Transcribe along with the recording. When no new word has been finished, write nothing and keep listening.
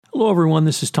Hello, everyone.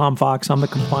 This is Tom Fox. I'm the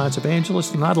Compliance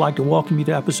Evangelist, and I'd like to welcome you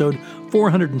to episode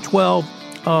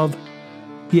 412 of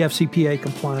the FCPA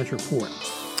Compliance Report.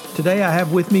 Today, I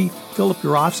have with me Philip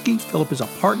Urofsky. Philip is a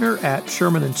partner at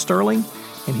Shearman & Sterling,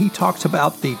 and he talks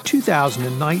about the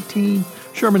 2019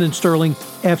 Shearman & Sterling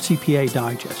FCPA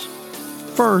Digest.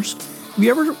 First, have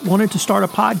you ever wanted to start a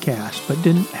podcast but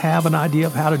didn't have an idea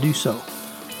of how to do so?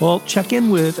 Well, check in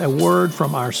with a word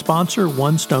from our sponsor,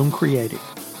 One Stone Creative.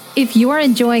 If you are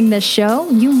enjoying this show,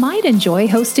 you might enjoy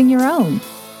hosting your own.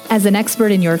 As an expert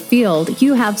in your field,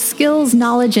 you have skills,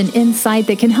 knowledge, and insight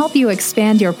that can help you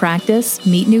expand your practice,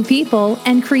 meet new people,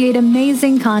 and create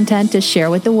amazing content to share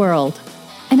with the world.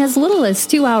 In as little as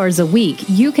 2 hours a week,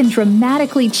 you can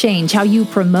dramatically change how you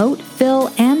promote, fill,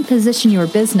 and position your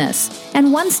business.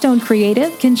 And One Stone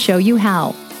Creative can show you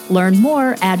how. Learn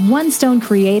more at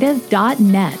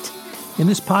onestonecreative.net. In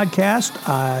this podcast,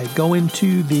 I go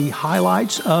into the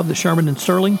highlights of the Shearman &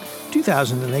 Sterling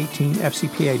 2018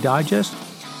 FCPA Digest,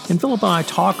 and Philip and I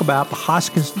talk about the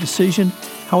Hoskins decision,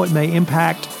 how it may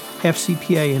impact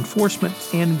FCPA enforcement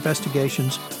and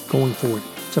investigations going forward.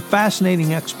 It's a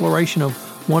fascinating exploration of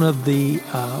one of the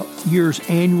year's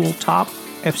annual top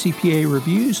FCPA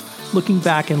reviews, looking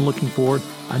back and looking forward.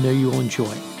 I know you will enjoy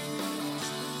it.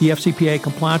 The FCPA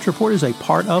Compliance Report is a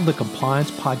part of the Compliance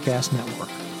Podcast Network.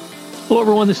 Hello,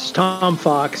 everyone. This is Tom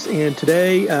Fox, and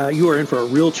today you are in for a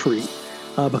real treat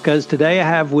because today I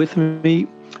have with me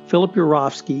Philip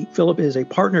Urofsky. Philip is a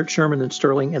partner at Shearman &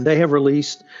 Sterling, and they have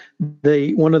released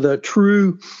one of the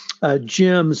true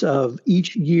gems of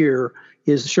each year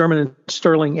is the Shearman &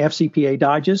 Sterling FCPA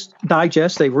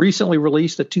Digest. They've recently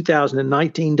released the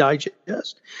 2019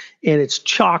 Digest, and it's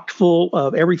chock full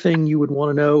of everything you would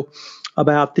want to know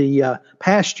about the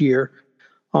past year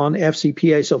on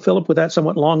FCPA. So, Philip, with that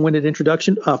somewhat long-winded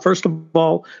introduction, first of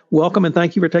all, welcome and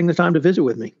thank you for taking the time to visit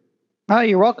with me.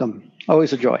 You're welcome.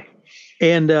 Always a joy.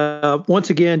 And once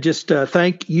again, just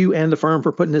thank you and the firm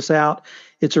for putting this out.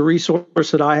 It's a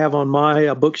resource that I have on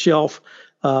my bookshelf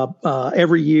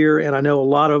every year, and I know a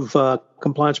lot of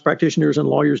compliance practitioners and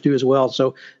lawyers do as well.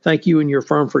 So thank you and your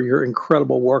firm for your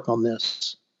incredible work on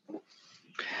this.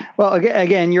 Well,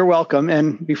 again, you're welcome.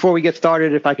 And before we get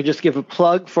started, if I could just give a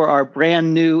plug for our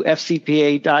brand new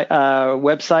FCPA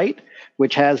website,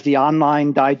 which has the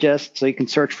online digest, so you can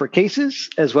search for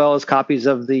cases as well as copies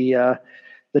of the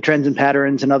trends and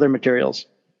patterns and other materials.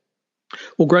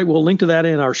 Well, great. We'll link to that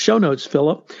in our show notes,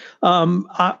 Philip.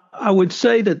 I would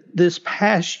say that this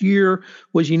past year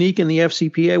was unique in the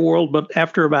FCPA world, but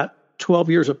after about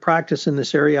 12 years of practice in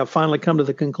this area, I've finally come to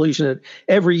the conclusion that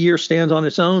every year stands on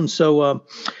its own. So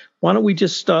why don't we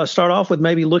just start off with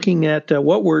maybe looking at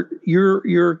what were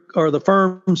your or the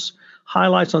firm's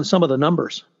highlights on some of the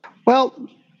numbers? Well,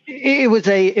 it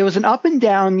was an up and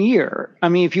down year. I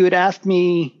mean, if you had asked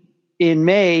me in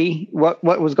May what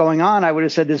was going on, I would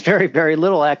have said there's very, very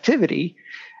little activity.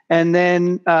 And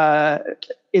then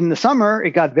in the summer,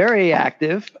 it got very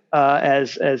active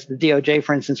as the DOJ,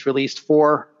 for instance, released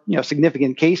 4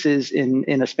 significant cases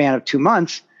in a span of 2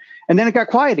 months. And then it got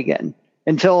quiet again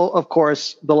until, of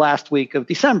course, the last week of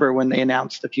December when they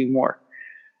announced a few more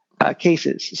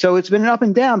cases. So it's been an up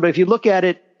and down. But if you look at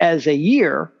it as a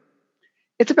year,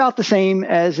 it's about the same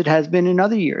as it has been in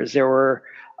other years. There were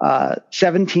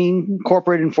 17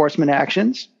 corporate enforcement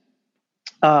actions.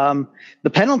 The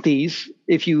penalties,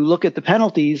 if you look at the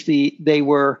penalties,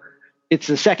 it's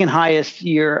the second highest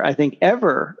year, I think,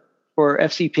 ever for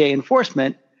FCPA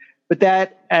enforcement. But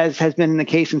that, as has been the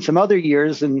case in some other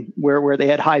years and where they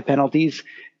had high penalties,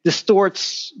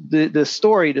 distorts the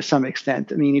story to some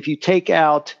extent. I mean, if you take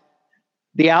out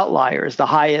the outliers,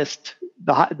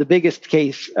 the biggest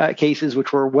cases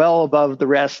which were well above the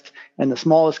rest, and the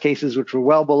smallest cases which were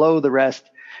well below the rest,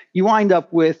 you wind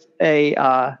up with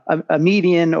a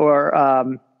median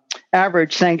or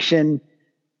average sanction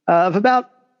of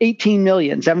about 18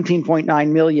 million,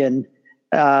 17.9 million.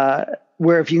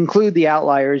 Where if you include the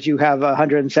outliers, you have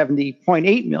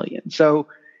 170.8 million. So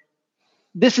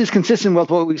this is consistent with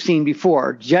what we've seen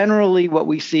before. Generally, what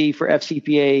we see for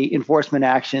FCPA enforcement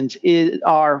actions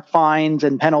are fines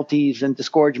and penalties and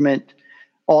disgorgement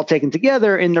all taken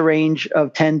together in the range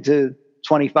of 10 to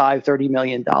 25, $30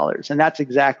 million. And that's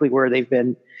exactly where they've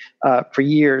been for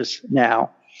years now.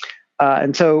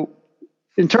 And so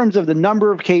in terms of the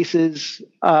number of cases,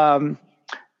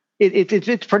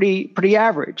 it's pretty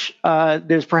average.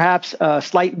 There's perhaps a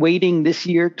slight weighting this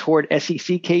year toward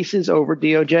SEC cases over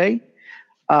DOJ.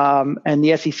 And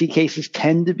the SEC cases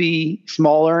tend to be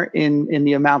smaller in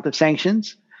the amount of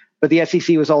sanctions. But the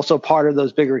SEC was also part of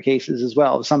those bigger cases as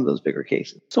well, some of those bigger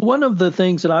cases. So one of the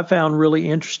things that I found really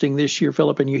interesting this year,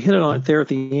 Philip, and you hit it on it there at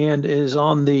the end, is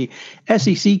on the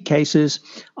SEC cases.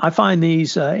 I find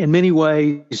these in many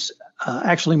ways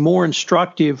actually more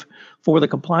instructive for the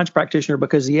compliance practitioner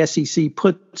because the SEC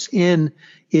puts in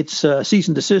its cease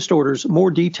and desist orders more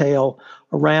detail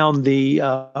around the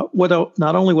whether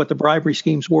not only what the bribery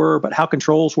schemes were, but how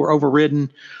controls were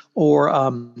overridden, or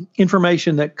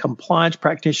information that compliance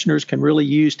practitioners can really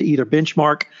use to either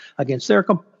benchmark against their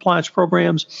compliance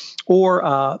programs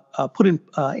or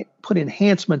put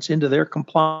enhancements into their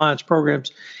compliance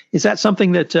programs. Is that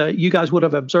something that you guys would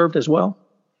have observed as well?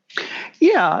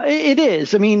 Yeah, it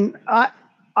is. I mean,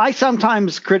 I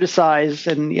sometimes criticize,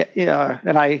 and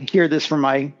I hear this from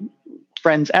my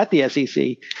friends at the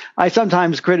SEC. I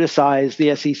sometimes criticize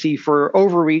the SEC for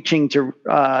overreaching to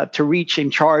reach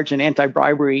and charge an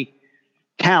anti-bribery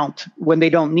count when they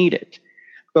don't need it.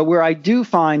 But where I do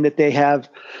find that they have,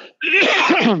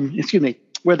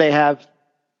 where they have,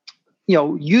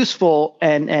 useful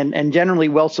and generally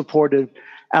well-supported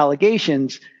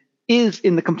allegations, is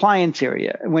in the compliance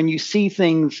area. When you see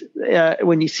things,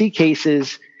 when you see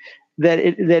cases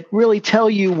that really tell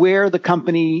you where the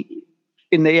company,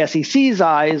 in the SEC's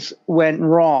eyes, went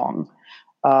wrong.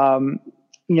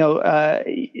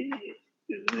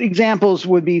 Examples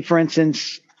would be, for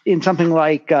instance, in something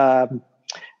like the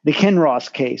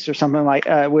Kinross case, or something like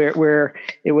where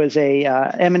it was a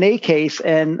M&A case,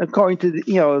 and according to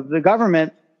the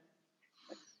government,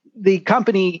 the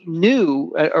company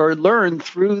knew or learned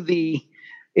through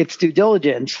its due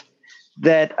diligence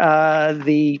that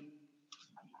the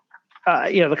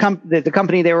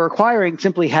company they were acquiring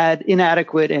simply had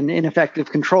inadequate and ineffective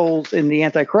controls in the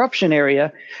anti-corruption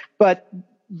area, but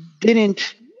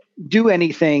didn't do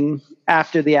anything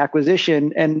after the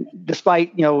acquisition. And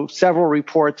despite several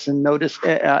reports and notice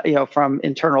from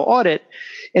internal audit,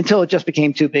 until it just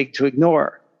became too big to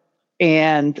ignore.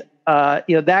 And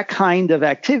that kind of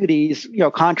activities,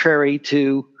 contrary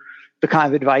to the kind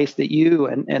of advice that you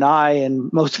and I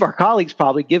and most of our colleagues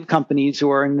probably give companies who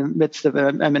are in the midst of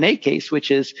an M&A case,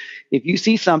 which is, if you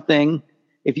see something,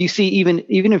 if you see even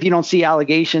if you don't see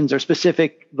allegations or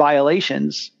specific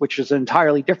violations, which is an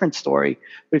entirely different story,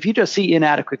 but if you just see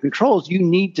inadequate controls, you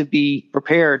need to be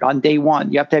prepared on day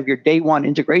one. You have to have your day one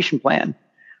integration plan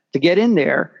to get in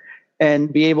there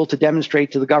and be able to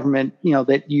demonstrate to the government,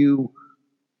 that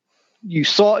you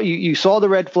saw the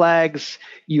red flags,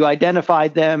 you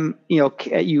identified them, you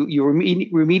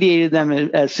remediated them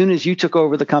as soon as you took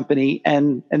over the company,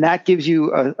 and that gives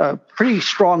you a pretty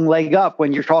strong leg up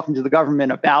when you're talking to the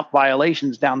government about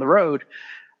violations down the road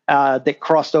that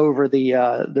crossed over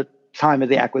the time of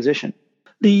the acquisition.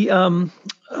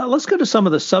 Let's go to some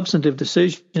of the substantive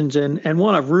decisions, and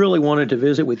one I've really wanted to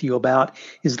visit with you about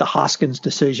is the Hoskins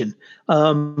decision.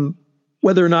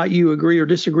 Whether or not you agree or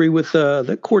disagree with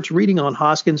the court's reading on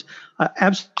Hoskins, I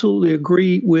absolutely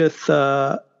agree with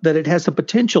that it has the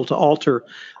potential to alter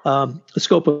the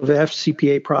scope of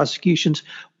FCPA prosecutions.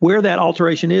 Where that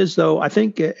alteration is, though, I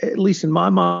think, at least in my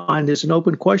mind, is an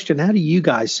open question. How do you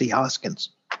guys see Hoskins?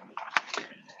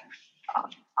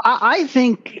 I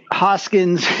think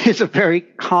Hoskins is a very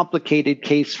complicated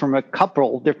case from a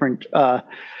couple different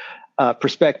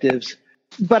perspectives.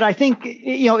 But I think,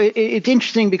 it's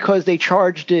interesting because they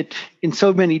charged it in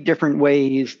so many different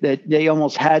ways that they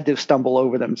almost had to stumble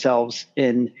over themselves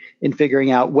in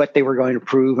figuring out what they were going to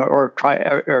prove, or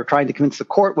trying to convince the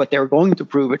court what they were going to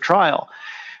prove at trial.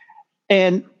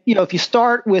 And, if you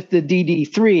start with the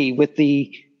DD3, with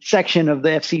the section of the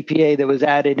FCPA that was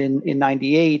added in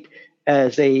 98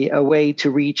 as a way to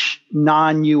reach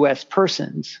non-U.S.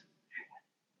 persons,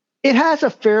 it has a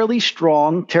fairly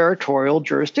strong territorial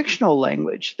jurisdictional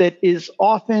language that is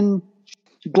often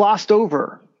glossed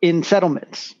over in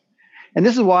settlements. And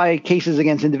this is why cases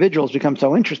against individuals become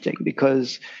so interesting,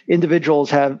 because individuals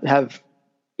have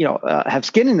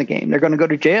skin in the game. They're going to go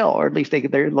to jail, or at least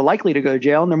they're likely to go to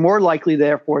jail, and they're more likely,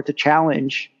 therefore, to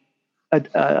challenge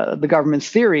the government's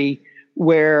theory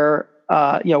where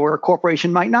a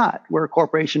corporation might not, where a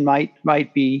corporation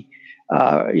might be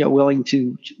willing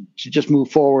to just move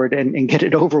forward and get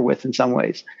it over with in some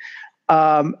ways.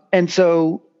 And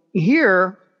so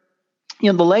here,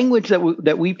 the language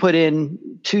that we put in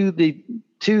to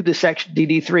the section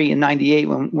DD3 in 98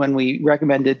 when we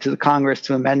recommended to the Congress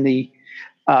to amend the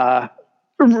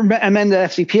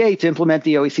FCPA to implement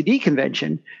the OECD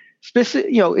convention,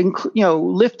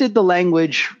 lifted the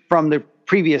language from the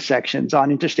previous sections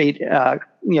on interstate,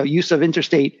 use of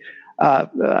interstate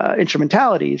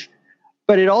instrumentalities,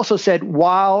 But it also said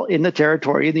while in the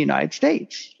territory of the United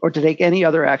States, or to take any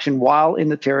other action while in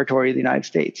the territory of the United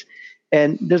States.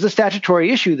 And there's a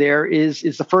statutory issue there. Is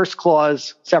the first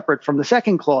clause separate from the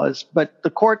second clause? But the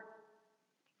court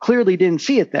clearly didn't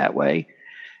see it that way.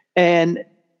 And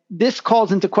this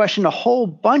calls into question a whole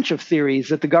bunch of theories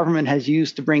that the government has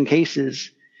used to bring cases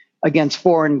against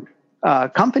foreign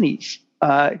companies,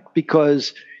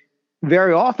 because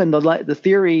very often the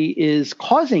theory is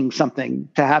causing something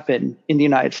to happen in the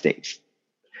United States.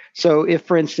 So if,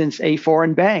 for instance, a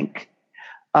foreign bank,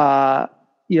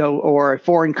 or a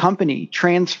foreign company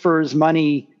transfers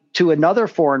money to another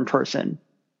foreign person,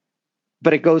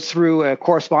 but it goes through a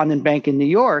correspondent bank in New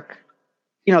York,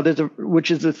 which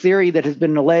is a theory that has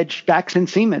been alleged back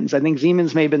since Siemens. I think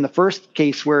Siemens may have been the first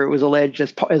case where it was alleged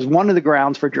as one of the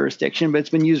grounds for jurisdiction, but it's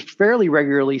been used fairly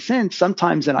regularly since,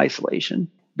 sometimes in isolation.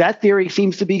 That theory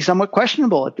seems to be somewhat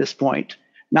questionable at this point,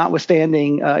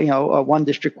 notwithstanding, a one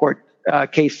district court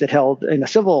case that held in a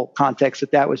civil context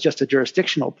that was just a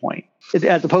jurisdictional point,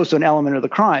 as opposed to an element of the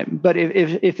crime. But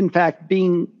if in fact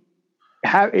the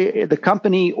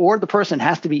company or the person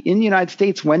has to be in the United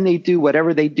States when they do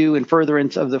whatever they do in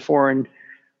furtherance of the foreign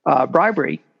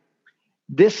bribery,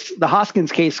 the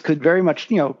Hoskins case could very much,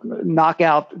 knock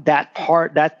out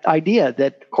that idea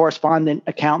that correspondent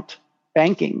account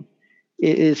banking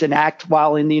is an act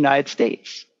while in the United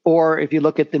States. Or if you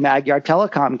look at the Magyar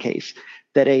Telecom case,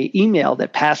 that a email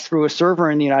that passed through a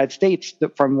server in the United States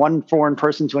from one foreign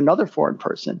person to another foreign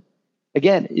person,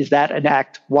 again, is that an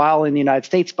act while in the United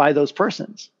States by those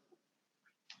persons?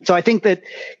 So I think that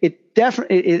it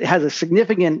has a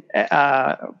significant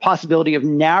possibility of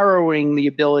narrowing the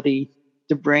ability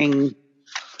to bring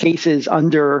cases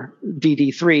under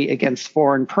DD3 against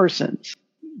foreign persons.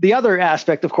 The other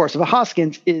aspect, of course, of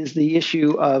Hoskins is the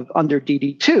issue of under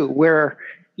DD2, where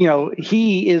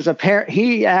he is an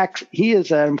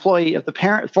employee of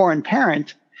the foreign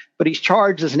parent, but he's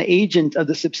charged as an agent of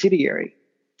the subsidiary.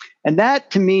 And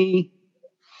that, to me,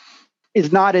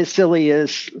 is not as silly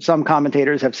as some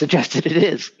commentators have suggested it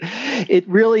is. It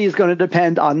really is going to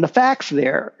depend on the facts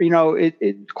there.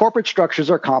 Corporate structures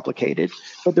are complicated,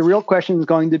 but the real question is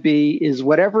going to be, is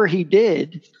whatever he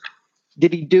did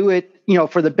he do it,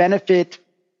 for the benefit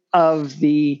of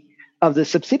the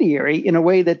subsidiary in a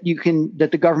way that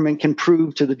the government can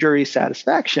prove to the jury's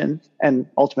satisfaction and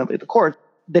ultimately the court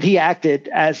that he acted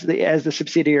as the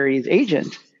subsidiary's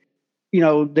agent?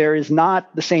 There is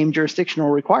not the same jurisdictional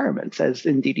requirements as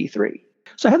in DD3.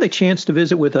 So I had the chance to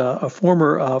visit with a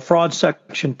former fraud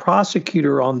section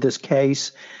prosecutor on this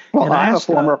case. Well, and I'm a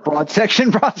former fraud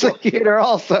section prosecutor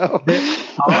also.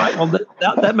 All right. Well,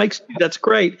 that's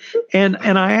great. And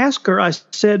I asked her, I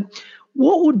said,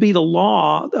 what would be the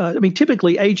law?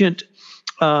 Typically agent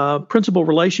principal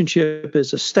relationship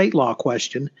is a state law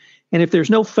question. And if there's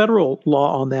no federal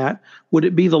law on that, would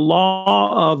it be the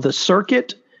law of the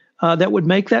circuit that would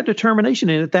make that determination?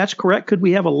 And if that's correct, could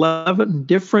we have 11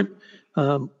 different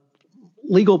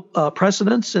legal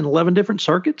precedents in 11 different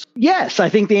circuits? Yes, I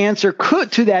think the answer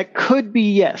could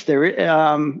be yes. There's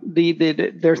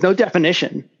no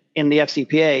definition in the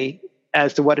FCPA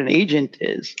as to what an agent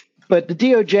is, but the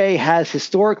DOJ has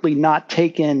historically not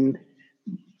taken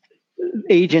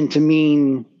agent to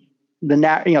mean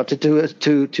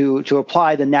to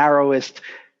apply the narrowest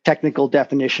technical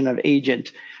definition of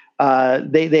agent.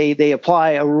 They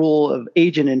apply a rule of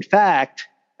agent in fact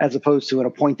as opposed to an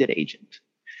appointed agent.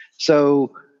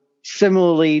 So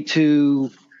similarly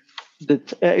to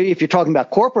if you're talking about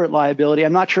corporate liability,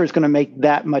 I'm not sure it's going to make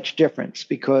that much difference,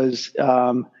 because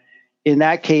in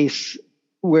that case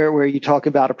where you talk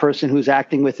about a person who's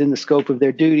acting within the scope of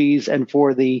their duties and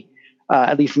for the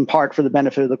at least in part for the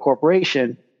benefit of the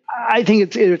corporation, I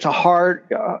think it's a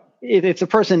hard if a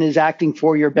person is acting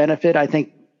for your benefit, I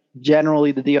think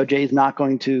generally the DOJ is not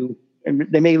going to.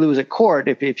 They may lose at court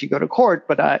if you go to court,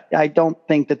 but I don't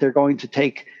think that they're going to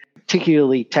take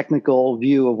particularly technical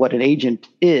view of what an agent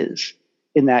is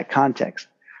in that context.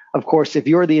 Of course, if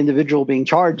you're the individual being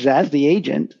charged as the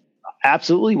agent,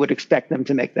 absolutely would expect them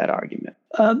to make that argument.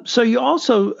 So you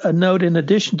also note, in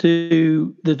addition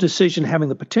to the decision having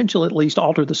the potential at least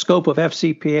alter the scope of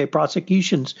FCPA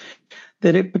prosecutions,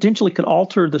 that it potentially could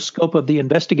alter the scope of the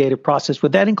investigative process.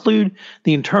 Would that include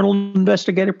the internal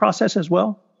investigative process as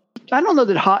well? I don't know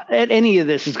that any of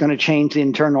this is going to change the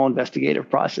internal investigative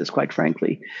process, quite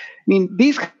frankly.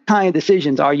 These kind of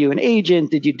decisions, are you an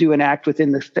agent? Did you do an act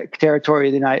within the territory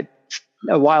of the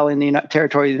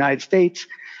territory of the United States?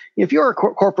 If you're a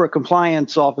corporate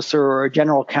compliance officer or a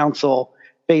general counsel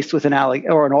faced with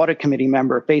or an audit committee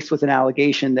member faced with an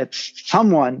allegation that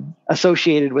someone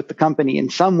associated with the company in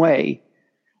some way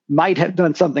might have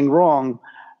done something wrong,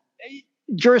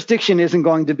 jurisdiction isn't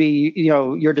going to be,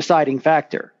 your deciding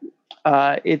factor.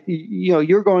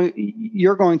 You're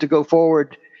going to go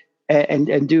forward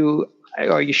and do,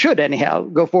 or you should anyhow,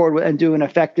 go forward and do an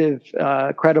effective,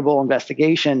 credible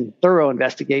investigation, thorough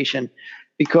investigation,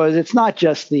 because it's not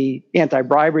just the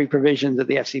anti-bribery provisions of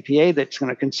the FCPA that's going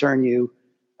to concern you.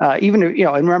 And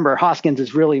remember, Hoskins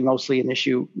is really mostly an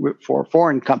issue for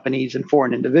foreign companies and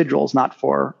foreign individuals, not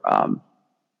for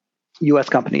U.S.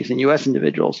 companies and U.S.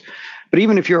 individuals. But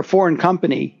even if you're a foreign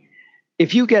company,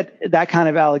 if you get that kind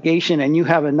of allegation and you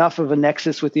have enough of a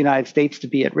nexus with the United States to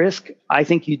be at risk, I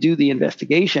think you do the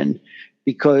investigation,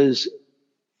 because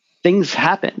things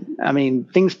happen. I mean,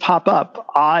 things pop up,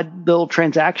 odd little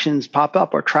transactions pop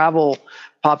up, or travel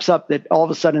pops up that all of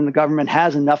a sudden the government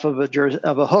has enough of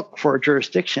a hook for a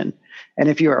jurisdiction. And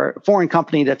if you're a foreign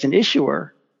company that's an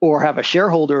issuer, or have a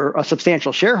shareholder, a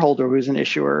substantial shareholder who's an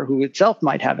issuer, who itself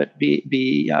might have it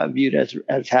be viewed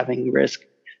as having risk,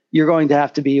 you're going to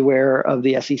have to be aware of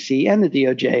the SEC and the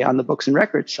DOJ on the books and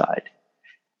records side.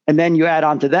 And then you add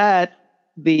on to that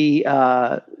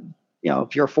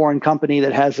if you're a foreign company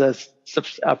that has a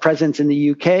presence in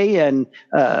the UK and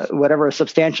whatever a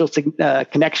substantial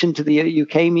connection to the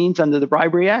UK means under the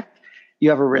Bribery Act,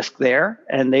 you have a risk there.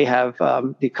 And they have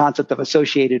the concept of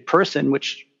associated person,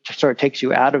 which sort of takes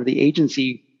you out of the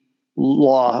agency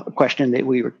law question that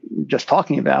we were just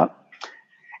talking about.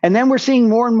 And then we're seeing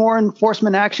more and more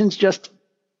enforcement actions just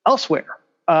elsewhere.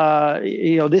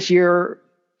 This year,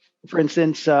 for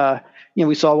instance,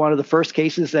 we saw one of the first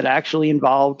cases that actually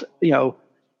involved,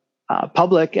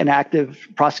 public and active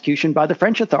prosecution by the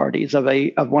French authorities of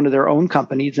one of their own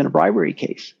companies in a bribery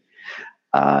case.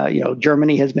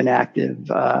 Germany has been active.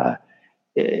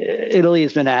 Italy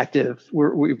has been active.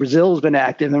 Brazil has been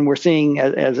active, and we're seeing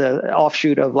as an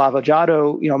offshoot of Lava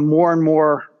Jato, more and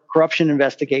more corruption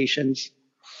investigations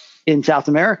in South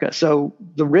America. So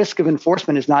the risk of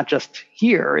enforcement is not just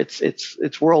here;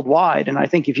 it's worldwide. And I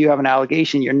think if you have an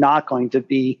allegation, you're not going to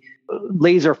be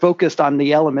laser focused on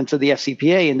the elements of the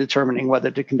FCPA in determining whether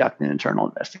to conduct an internal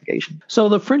investigation. So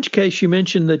the French case you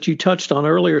mentioned that you touched on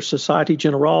earlier, Société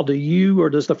Générale, do you or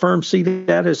does the firm see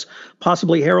that as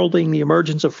possibly heralding the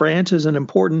emergence of France as an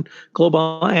important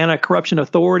global anti-corruption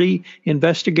authority,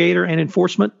 investigator, and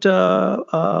enforcement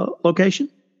location?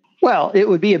 Well, it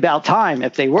would be about time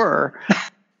if they were.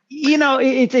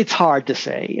 It's hard to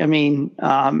say. I mean,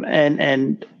 I've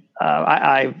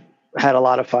had a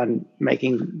lot of fun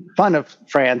making fun of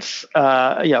France,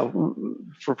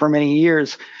 for many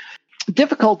years.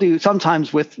 Difficulty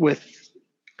sometimes with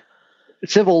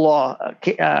civil law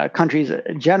countries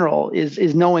in general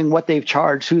is knowing what they've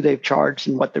charged, who they've charged,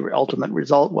 and what the ultimate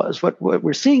result was. What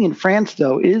we're seeing in France,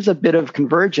 though, is a bit of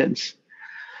convergence.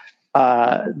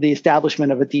 The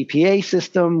establishment of a DPA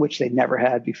system, which they never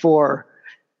had before,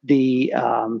 the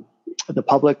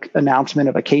public announcement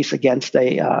of a case against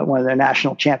one of their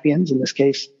national champions in this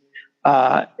case,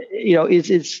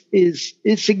 is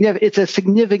significant. It's a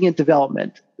significant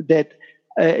development that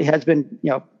has been,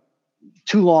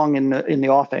 too long in the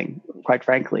offing, quite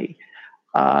frankly.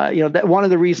 That one of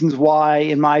the reasons why,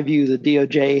 in my view, the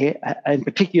DOJ in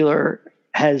particular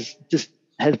has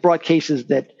brought cases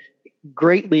that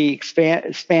greatly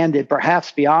expanded,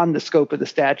 perhaps beyond the scope of the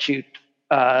statute,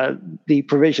 the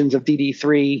provisions of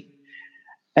DD3,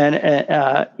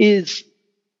 and is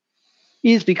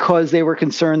because they were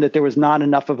concerned that there was not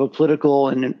enough of a political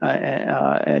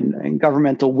and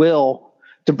governmental will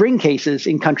to bring cases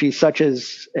in countries such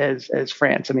as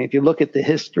France. I mean, if you look at the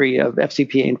history of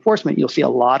FCPA enforcement, you'll see a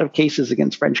lot of cases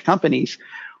against French companies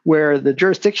where the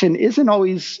jurisdiction isn't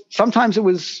always. Sometimes it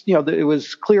was, it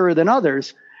was clearer than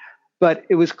others. But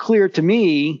it was clear to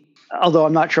me, although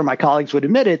I'm not sure my colleagues would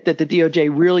admit it, that the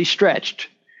DOJ really stretched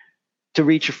to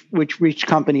reach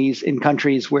companies in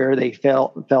countries where they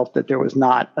felt that there was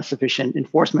not a sufficient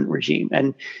enforcement regime.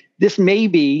 And this may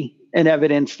be an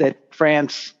evidence that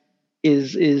France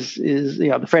is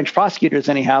the French prosecutors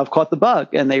anyhow have caught the bug,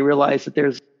 and they realize that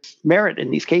there's merit in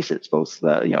these cases, both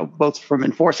from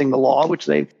enforcing the law, which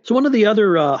they've. So one of the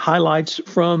other highlights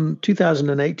from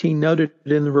 2018 noted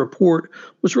in the report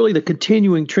was really the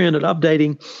continuing trend of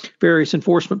updating various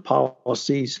enforcement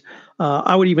policies.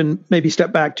 I would even maybe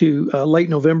step back to late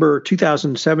November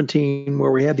 2017,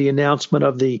 where we had the announcement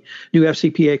of the new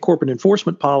FCPA corporate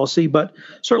enforcement policy. But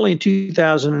certainly in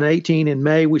 2018, in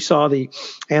May, we saw the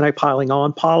anti-piling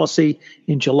on policy.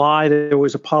 In July, there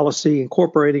was a policy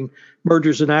incorporating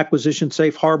mergers and acquisition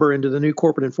safe harbor into the new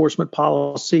corporate enforcement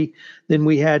policy. Then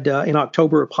we had in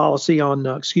October an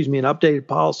updated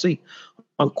policy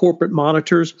on corporate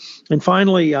monitors. And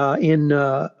finally, in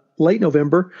late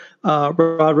November,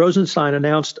 Rod Rosenstein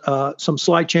announced some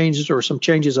slight changes, or some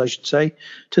changes, I should say,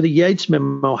 to the Yates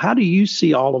memo. How do you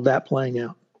see all of that playing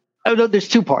out? There's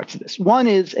two parts of this. One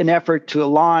is an effort to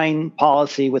align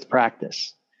policy with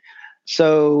practice.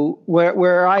 So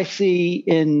where I see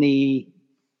in the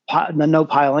no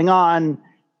piling on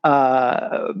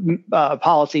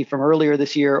policy from earlier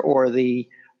this year, or the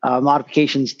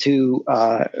modifications to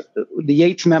the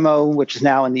Yates memo, which is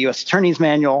now in the U.S. Attorney's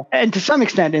Manual, and to some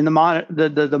extent in the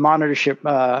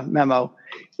monitorship memo,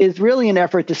 is really an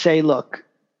effort to say, look,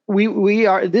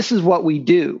 this is what we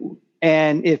do.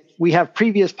 And if we have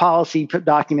previous policy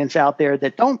documents out there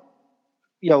that don't,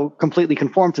 completely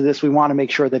conform to this, we want to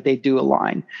make sure that they do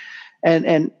align.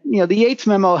 And the Yates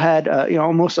memo had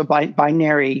almost a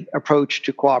binary approach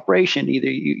to cooperation. Either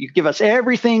you give us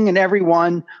everything and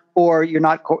everyone, or you're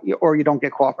not, or you don't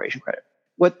get cooperation credit.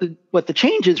 What the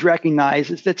changes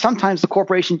recognize is that sometimes the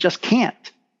corporation just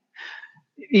can't,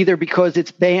 either because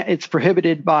it's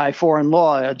prohibited by foreign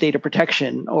law, data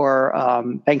protection, or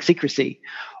bank secrecy,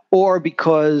 or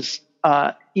because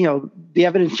the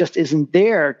evidence just isn't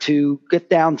there to get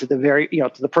down to the very,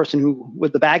 to the person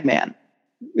with the bag man.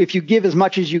 If you give as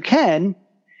much as you can,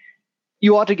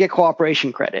 you ought to get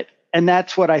cooperation credit. And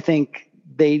that's what I think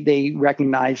they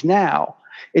recognize now.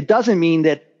 It doesn't mean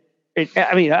that,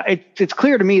 it's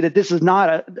clear to me that this is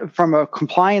not from a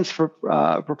compliance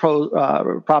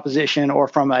proposition, or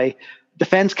from a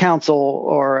defense counsel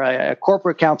or a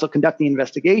corporate counsel conducting the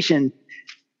investigation,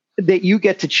 that you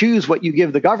get to choose what you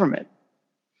give the government.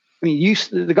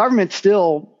 The government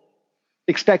still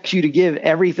expects you to give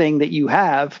everything that you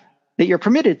have, that you're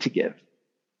permitted to give.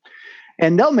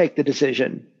 And they'll make the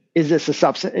decision. Is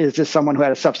this someone who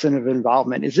had a substantive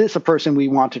involvement? Is this a person we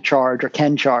want to charge or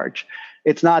can charge?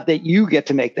 It's not that you get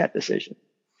to make that decision.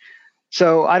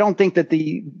 So I don't think that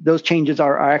those changes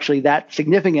are actually that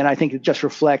significant. I think it just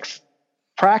reflects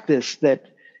practice that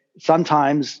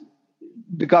sometimes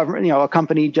the government, a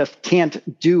company just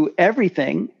can't do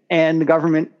everything, and the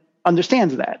government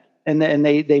understands that. And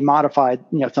they modified,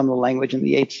 some of the language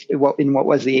in what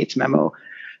was the Yates memo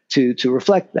to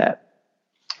reflect that.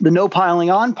 The no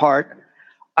piling on part,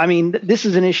 this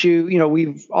is an issue,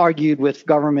 we've argued with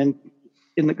government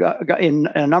in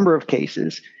a number of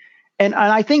cases. And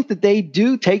I think that they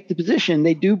do take the position,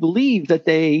 they do believe that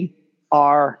they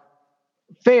are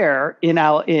fair in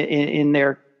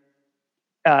their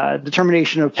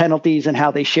determination of penalties and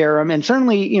how they share them. And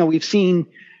certainly, we've seen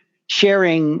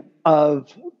sharing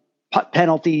of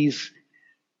penalties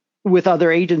with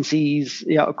other agencies,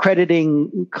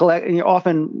 crediting,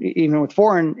 often even with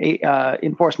foreign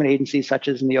enforcement agencies, such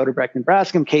as in the Odebrecht and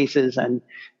Braskem cases, and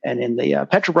in the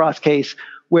Petrobras case,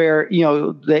 where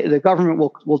the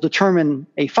government will determine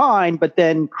a fine, but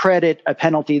then credit a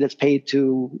penalty that's paid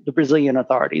to the Brazilian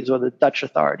authorities or the Dutch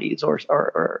authorities or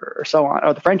so on,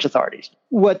 or the French authorities.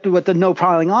 What the no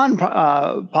piling on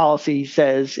policy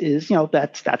says is,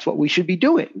 that's what we should be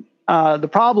doing. The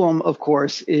problem, of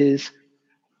course, is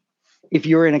if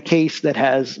you're in a case that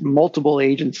has multiple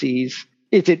agencies,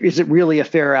 is it really a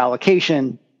fair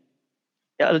allocation?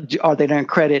 Are they going to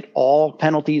credit all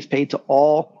penalties paid to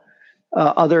all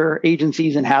other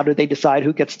agencies, and how do they decide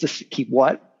who gets to keep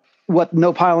what? What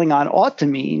no piling on ought to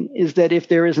mean is that if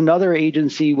there is another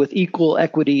agency with equal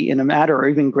equity in a matter, or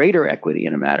even greater equity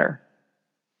in a matter,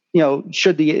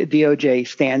 should the DOJ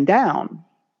stand down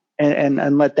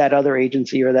and let that other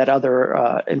agency or that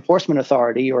other enforcement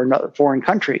authority or another foreign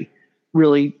country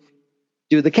really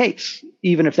do the case,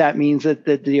 even if that means that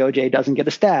the DOJ doesn't get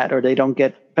a stat, or they don't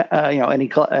get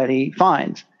any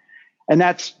fines. And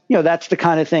that's the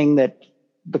kind of thing that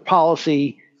the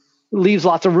policy leaves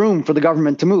lots of room for the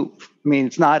government to move.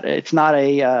 It's not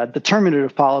a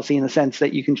determinative policy in the sense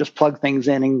that you can just plug things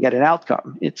in and get an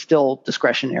outcome. It's still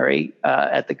discretionary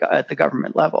at the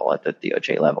government level, at the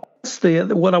DOJ level.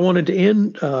 What I wanted to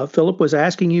end, Philip, was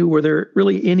asking you: were there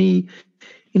really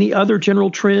any other general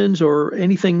trends or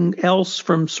anything else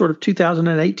from sort of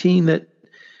 2018 that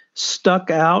stuck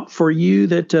out for you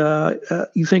that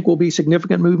you think will be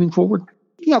significant moving forward?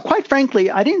 Quite frankly,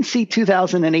 I didn't see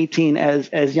 2018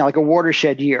 as like a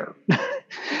watershed year.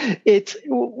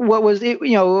 What was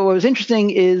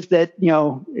interesting is that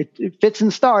it fits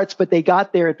and starts, but they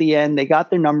got there at the end. They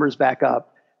got their numbers back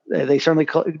up. They certainly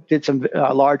did some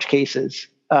large cases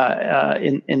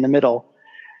in the middle.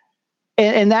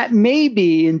 And that may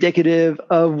be indicative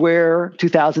of where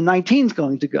 2019 is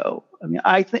going to go.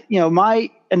 I think, my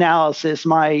analysis,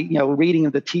 my, reading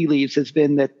of the tea leaves has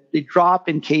been that the drop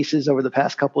in cases over the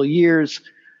past couple of years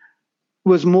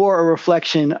was more a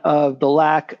reflection of the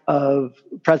lack of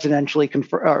congressionally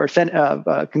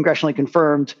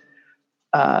confirmed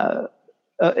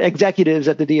executives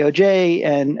at the DOJ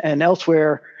and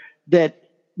elsewhere that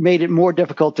made it more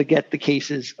difficult to get the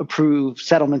cases approved,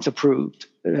 settlements approved,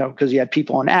 because you had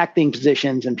people in acting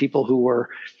positions and people who were,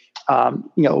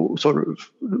 sort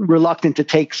of reluctant to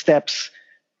take steps,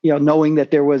 knowing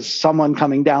that there was someone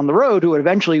coming down the road who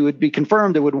eventually would be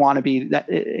confirmed and would want to be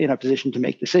in a position to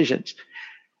make decisions.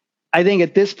 I think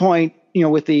at this point,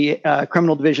 with the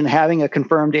criminal division having a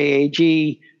confirmed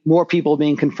AAG, more people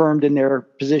being confirmed in their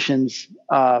positions,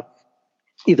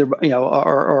 either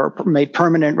or made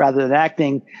permanent rather than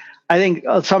acting, I think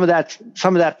some of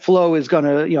that flow is going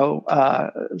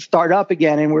to start up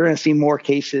again, and we're going to see more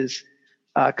cases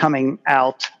coming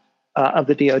out of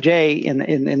the DOJ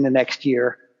in the next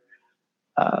year.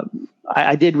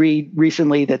 I did read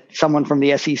recently that someone from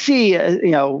the SEC,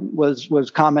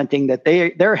 was commenting that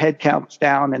their headcount's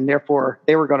down, and therefore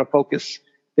they were going to focus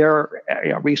their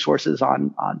resources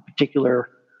on particular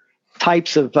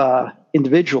types of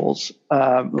individuals,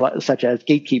 such as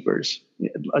gatekeepers,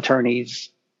 attorneys,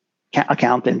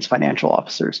 accountants, financial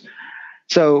officers.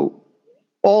 So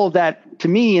all of that, to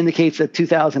me, indicates that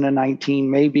 2019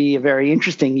 may be a very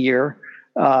interesting year,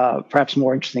 perhaps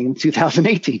more interesting than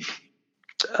 2018.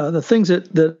 The things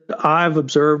that I've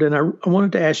observed, and I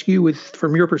wanted to ask you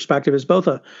from your perspective as both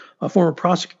a former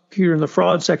prosecutor in the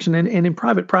fraud section and in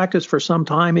private practice for some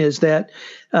time, is that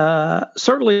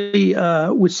certainly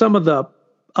with some of the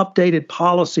updated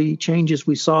policy changes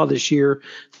we saw this year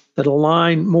that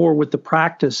align more with the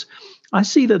practice, I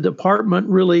see the department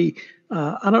really,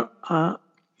 I don't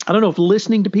know if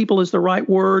listening to people is the right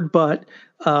word, but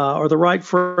or the right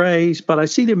phrase, but I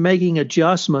see them making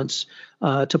adjustments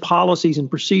to policies and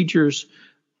procedures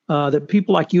that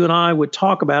people like you and I would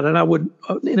talk about. And I would,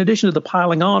 in addition to the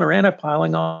piling on or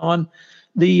anti-piling on,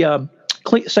 the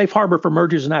safe harbor for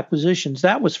mergers and acquisitions,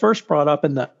 that was first brought up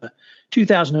in the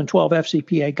 2012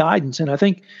 FCPA guidance. And I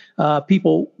think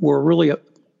people were really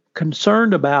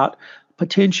concerned about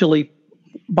potentially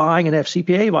buying an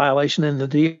FCPA violation, and the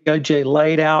DOJ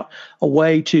laid out a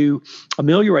way to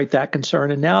ameliorate that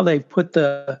concern. And now they've put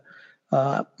the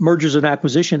mergers and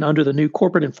acquisition under the new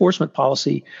corporate enforcement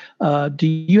policy. Do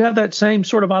you have that same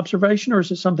sort of observation, or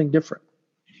is it something different?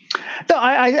 No,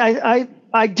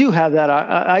 I do have that.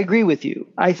 I agree with you.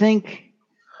 I think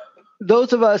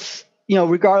those of us,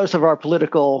 regardless of our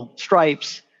political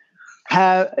stripes,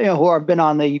 have who have been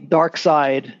on the dark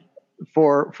side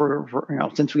for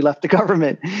since we left the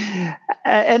government,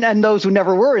 and those who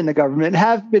never were in the government,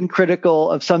 have been critical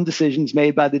of some decisions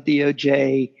made by the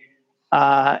DOJ,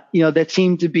 that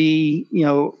seem to be,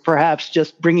 perhaps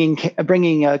just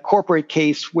bringing a corporate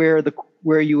case where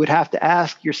you would have to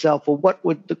ask yourself, well,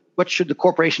 what should the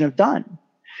corporation have done?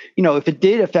 If it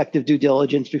did effective due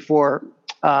diligence before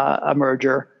a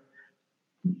merger,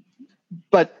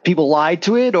 but people lied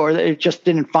to it, or it just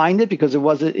didn't find it because it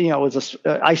was an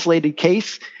isolated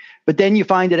case. But then you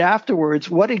find it afterwards.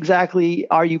 What exactly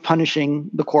are you punishing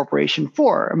the corporation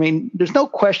for? I mean, there's no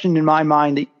question in my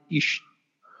mind that you should,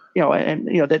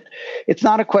 that it's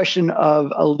not a question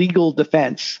of a legal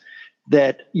defense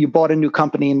that you bought a new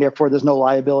company and therefore there's no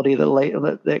liability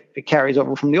that carries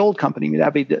over from the old company. I mean,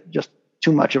 that'd be just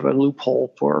too much of a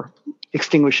loophole for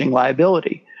extinguishing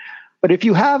liability. But if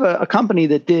you have a company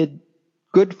that did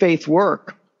good faith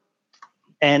work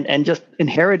and just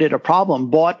inherited a problem,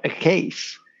 bought a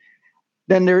case,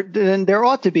 then there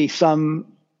ought to be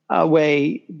some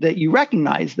way that you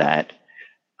recognize that.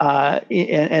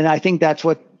 And I think that's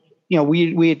what,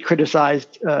 we had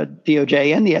criticized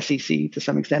DOJ and the SEC to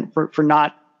some extent for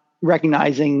not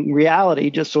recognizing reality,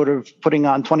 just sort of putting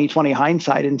on 20/20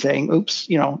 hindsight and saying, oops,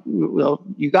 well,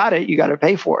 you got to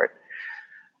pay for it.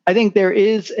 I think there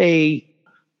is a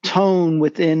tone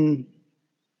within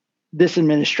this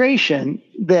administration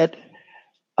that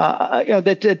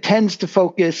that tends to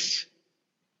focus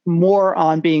more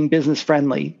on being business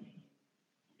friendly,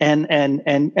 and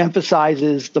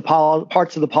emphasizes the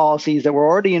parts of the policies that were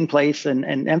already in place, and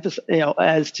emphasize,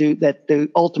 as to that the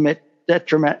ultimate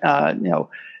detriment,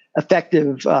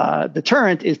 effective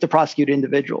deterrent is to prosecute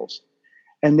individuals,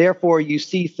 and therefore you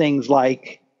see things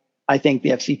like, I think, the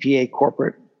FCPA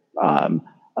corporate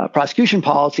prosecution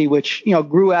policy, which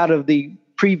grew out of the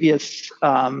previous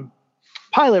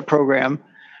pilot program,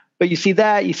 but you see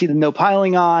the no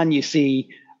piling on, you see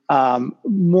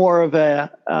more of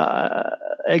a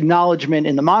acknowledgement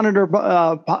in the monitor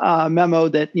memo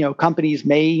that companies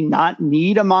may not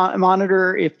need a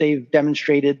monitor if they've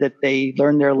demonstrated that they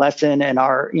learned their lesson and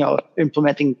are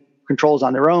implementing controls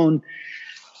on their own,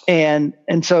 and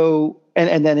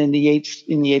then in the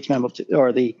Yates memo,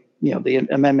 or the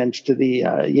amendments to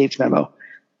the Yates memo,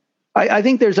 I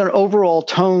think there's an overall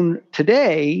tone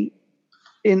today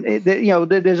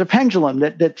there's a pendulum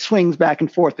that swings back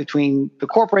and forth between the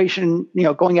corporation,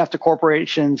 going after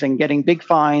corporations and getting big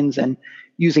fines and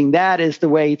using that as the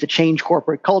way to change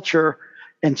corporate culture,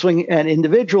 and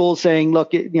individuals saying, look,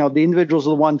 the individuals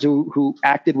are the ones who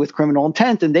acted with criminal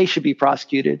intent and they should be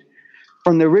prosecuted.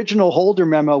 From the original Holder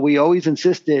memo, we always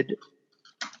insisted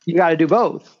you got to do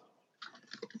both.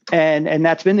 And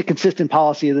that's been the consistent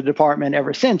policy of the department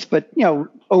ever since. But,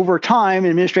 over time,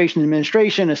 administration to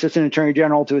administration, assistant attorney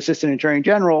general to assistant attorney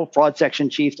general, fraud section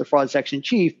chief to fraud section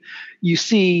chief, you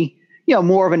see,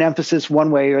 more of an emphasis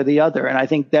one way or the other. And I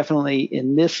think definitely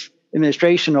in this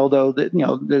administration, although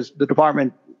the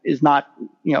department is not,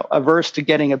 averse to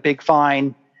getting a big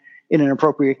fine in an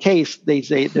appropriate case, they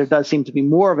say there does seem to be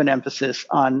more of an emphasis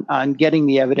on getting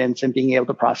the evidence and being able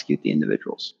to prosecute the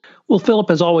individuals. Well, Philip,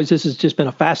 as always, this has just been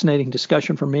a fascinating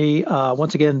discussion for me.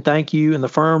 Once again, thank you and the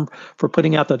firm for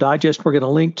putting out the digest. We're going to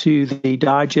link to the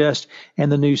digest and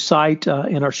the new site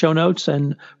in our show notes,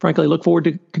 and frankly, look forward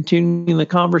to continuing the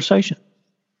conversation.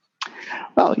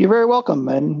 Well, you're very welcome,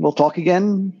 and we'll talk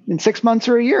again in 6 months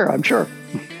or a year, I'm sure.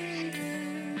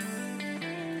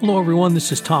 Hello, everyone.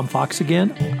 This is Tom Fox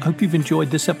again. I hope you've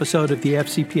enjoyed this episode of the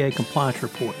FCPA Compliance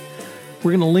Report.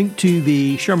 We're going to link to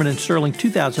the Shearman & Sterling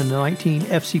 2019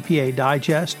 FCPA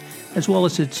Digest, as well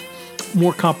as its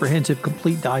more comprehensive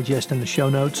complete digest in the show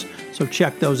notes. So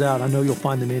check those out. I know you'll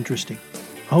find them interesting.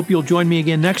 I hope you'll join me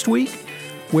again next week,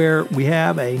 where we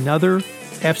have another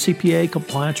FCPA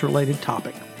compliance-related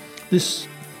topic. This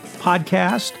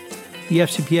podcast, the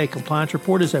FCPA Compliance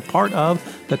Report, is a part of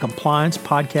the Compliance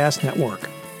Podcast Network.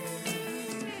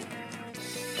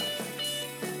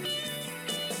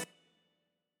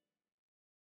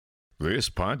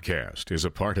 This podcast is a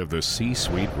part of the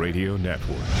C-Suite Radio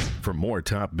Network. For more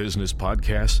top business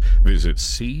podcasts, visit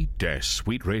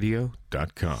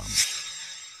c-suiteradio.com.